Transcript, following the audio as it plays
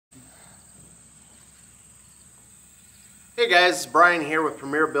Hey guys, it's Brian here with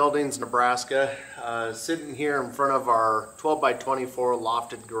Premier Buildings, Nebraska. Sitting here in front of our 12 by 24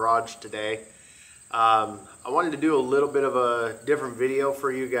 lofted garage today. I wanted to do a little bit of a different video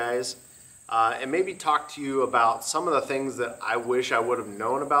for you guys and maybe talk to you about some of the things that I wish I would have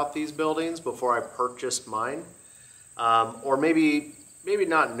known about these buildings before I purchased mine. Or maybe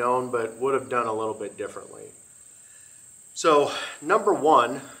not known, but would have done a little bit differently. So number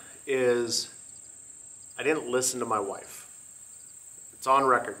one is I didn't listen to my wife. It's on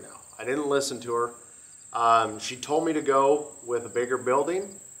record now. I didn't listen to her. She told me to go with a bigger building,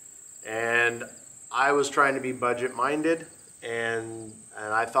 and I was trying to be budget minded, and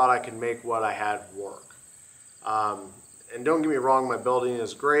I thought I could make what I had work. And don't get me wrong, my building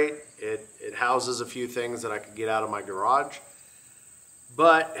is great. It houses a few things that I could get out of my garage.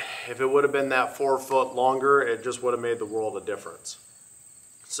 But if it would have been that 4 foot longer, it just would have made the world a difference.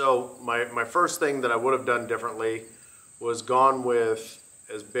 So my first thing that I would have done differently was gone with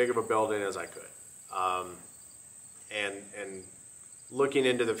as big of a building as I could. And looking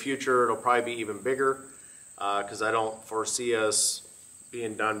into the future, it'll probably be even bigger because I don't foresee us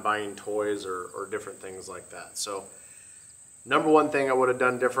being done buying toys or different things like that. So number one thing I would have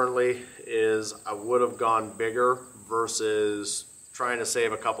done differently is I would have gone bigger versus trying to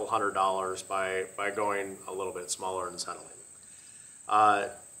save a couple $100 by going a little bit smaller and settling.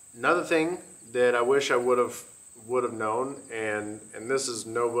 Another thing that I wish I would have known, and this is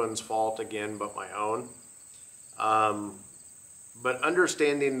no one's fault again but my own, but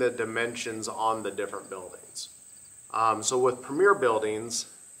understanding the dimensions on the different buildings. So with Premier Buildings,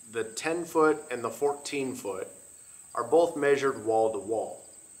 the 10 foot and the 14 foot are both measured wall to wall.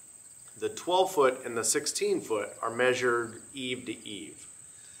 The 12 foot and the 16 foot are measured eave to eave.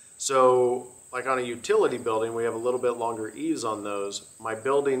 So like on a utility building, we have a little bit longer eaves on those. My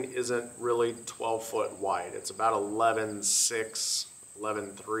building isn't really 12 foot wide. It's about 11.6,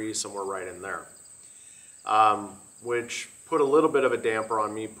 11.3, somewhere right in there. Which put a little bit of a damper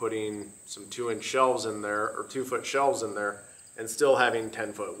on me putting some 2-inch shelves in there, or 2-foot shelves in there, and still having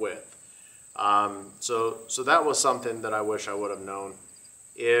 10-foot width. So that was something that I wish I would have known.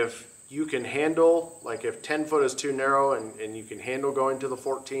 If you can handle, like if 10 foot is too narrow and you can handle going to the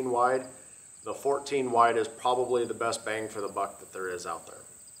 14 wide, the 14 wide is probably the best bang for the buck that there is out there.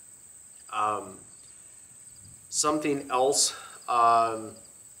 Something else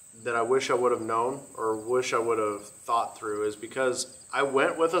that I wish I would have known or wish I would have thought through is because I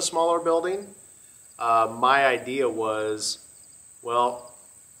went with a smaller building, my idea was, well,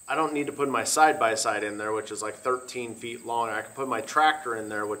 I don't need to put my side-by-side in there, which is like 13 feet long. I can put my tractor in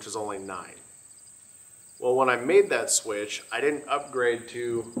there, which is only 9. Well, when I made that switch, I didn't upgrade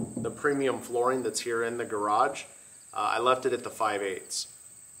to the premium flooring that's here in the garage. I left it at the 5/8.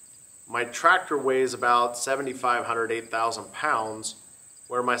 My tractor weighs about 7,500, 8,000 pounds,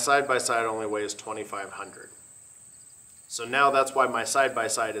 where my side-by-side only weighs 2,500. So now that's why my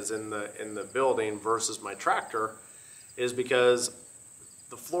side-by-side is in the building versus my tractor, is because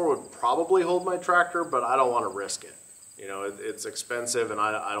the floor would probably hold my tractor, but I don't want to risk it. You know, it's expensive, and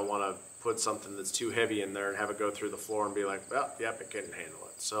I don't want to put something that's too heavy in there and have it go through the floor and be like, well, yep, it couldn't handle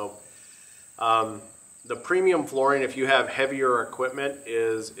it. So the premium flooring, if you have heavier equipment,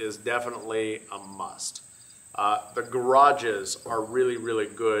 is definitely a must. The garages are really, really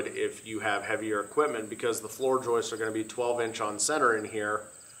good if you have heavier equipment because the floor joists are going to be 12-inch on center in here,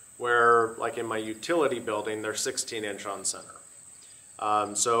 where like in my utility building, they're 16-inch on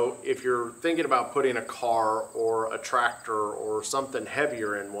center. So if you're thinking about putting a car or a tractor or something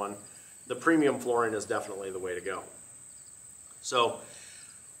heavier in one, the premium flooring is definitely the way to go. So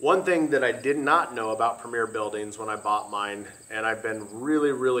one thing that I did not know about Premier Buildings when I bought mine, and I've been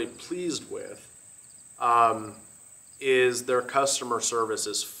really, really pleased with, is their customer service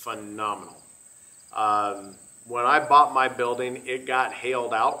is phenomenal. When I bought my building, it got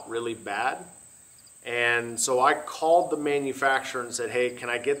hailed out really bad. And so I called the manufacturer and said, hey, can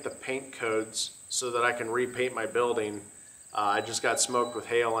I get the paint codes so that I can repaint my building? I just got smoked with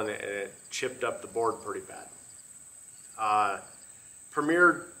hail and it chipped up the board pretty bad.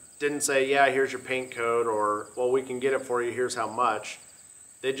 Premier didn't say, yeah, here's your paint code, or, well, we can get it for you, here's how much.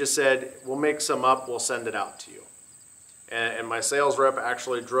 They just said, we'll make some up, we'll send it out to you. And my sales rep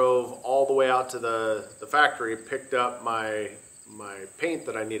actually drove all the way out to the factory, picked up my paint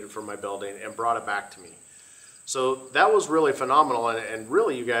that I needed for my building and brought it back to me. So that was really phenomenal, and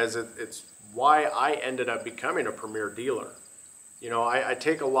really, you guys, it's why I ended up becoming a Premier dealer. You know, I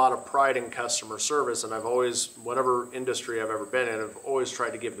take a lot of pride in customer service, and I've always, whatever industry I've ever been in, I've always tried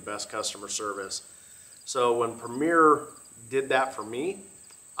to give the best customer service. So when Premier did that for me,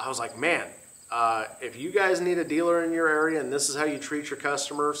 I was like, man, if you guys need a dealer in your area and this is how you treat your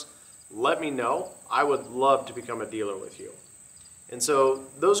customers, let me know. I would love to become a dealer with you. And so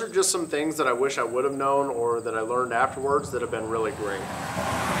those are just some things that I wish I would have known or that I learned afterwards that have been really great.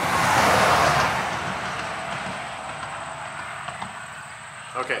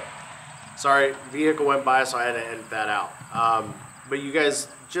 Okay, sorry, vehicle went by, so I had to edit that out. But you guys,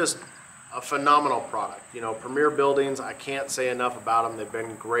 just a phenomenal product. You know, Premier Buildings, I can't say enough about them. They've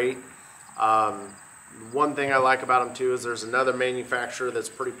been great. One thing I like about them too is there's another manufacturer that's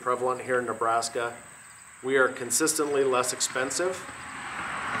pretty prevalent here in Nebraska. We are consistently less expensive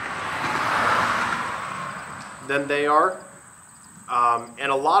than they are.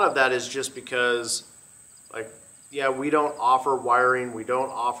 And a lot of that is just because, like, yeah, we don't offer wiring, we don't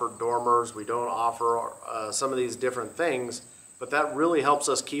offer dormers, we don't offer some of these different things, but that really helps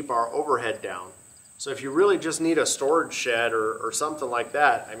us keep our overhead down. So if you really just need a storage shed or something like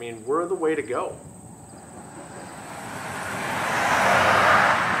that, I mean, we're the way to go.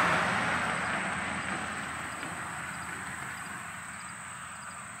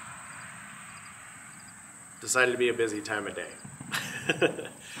 Decided to be a busy time of day.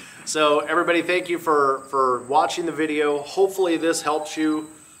 So everybody, thank you for watching the video. Hopefully this helps you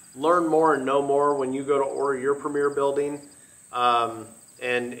learn more and know more when you go to order your Premier building. And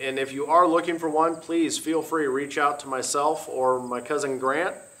if you are looking for one, please feel free to reach out to myself or my cousin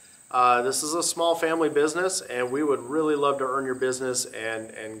Grant. This is a small family business, and we would really love to earn your business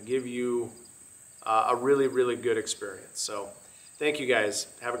and give you a really, really good experience. So thank you guys.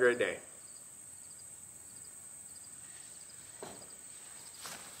 Have a great day.